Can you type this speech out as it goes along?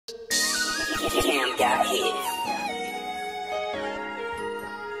Cam got hit.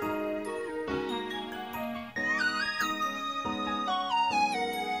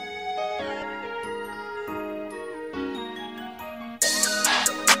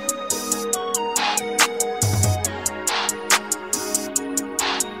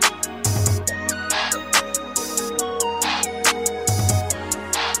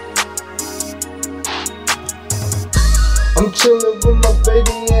 I'm chillin' with my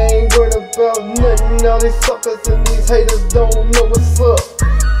baby, I ain't worried about nothing. All these suckers and these haters don't know what's up.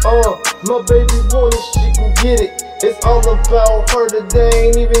 My baby want it, she can get it. It's all about her today,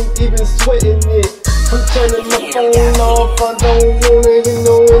 ain't even sweating it. I'm turning my phone off, I don't want any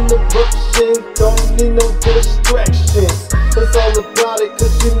no interruption. Don't need no distractions. It's all about it,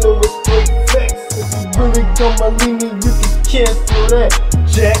 cause you know it's straight facts. If you really don't believe me, you can cancel that,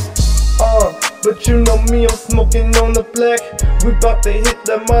 Jack. But you know me, I'm smoking on the black. We bout to hit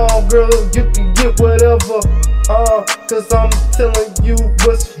the mall, girl, you can get whatever. Cause I'm telling you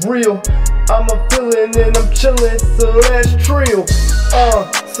what's real. I'm a feeling and I'm chillin', so that's trill.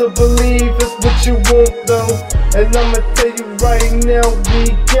 So believe it's what you want though. And I'ma tell you right now,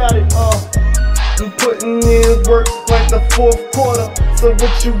 we got it. I'm putting in work like the fourth quarter. So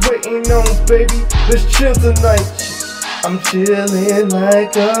what you waiting on, baby? Let's chill tonight. I'm chillin'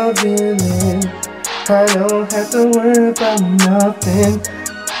 like a villain. I don't have to worry about nothing.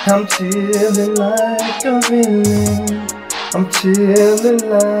 I'm chillin' like a villain. I'm chillin'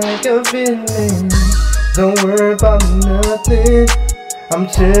 like a villain. Don't worry about nothing. I'm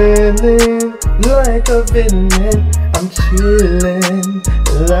chillin' like a villain. I'm chillin'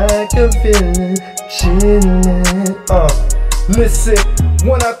 like a villain. Chillin'. Listen,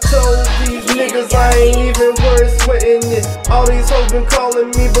 when I told these niggas I ain't even worth sweating it. All these hoes been calling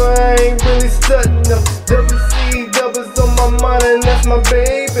me, but I ain't really studying them. WC doubles on my mind and that's my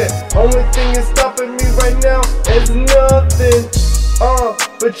baby. Only thing is stopping me right now is nothing.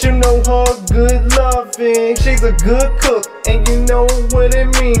 But you know her good loving. She's a good cook and you know what it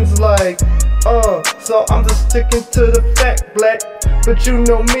means like. So I'm just sticking to the fact, black. But you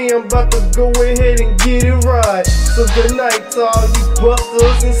know me, I'm about to go ahead and get it right. So good night to all you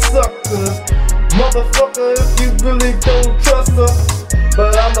busters and suckers. Motherfucker, if you really don't trust her.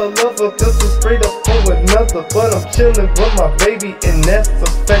 But I'm a lover, cause I'm straight up for another. But I'm chillin' with my baby, and that's a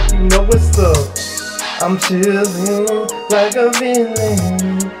fact, you know what's up. I'm chillin' like a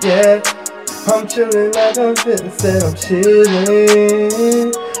villain, yeah. I'm chillin' like a villain, said I'm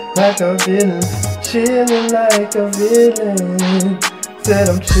chillin' like a villain. Chillin' like a villain. Said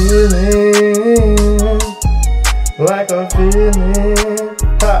I'm chillin' like a villain.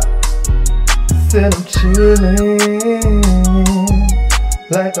 Ha! Said I'm chillin'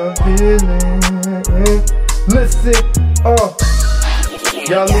 like a villain. Listen,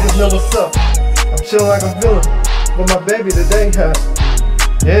 y'all niggas know what's up. I'm chillin' like a villain with my baby today, ha!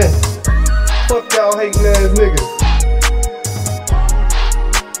 Yeah. Fuck y'all hating ass niggas.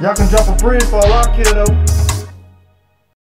 Y'all can drop a bridge for a lock here though.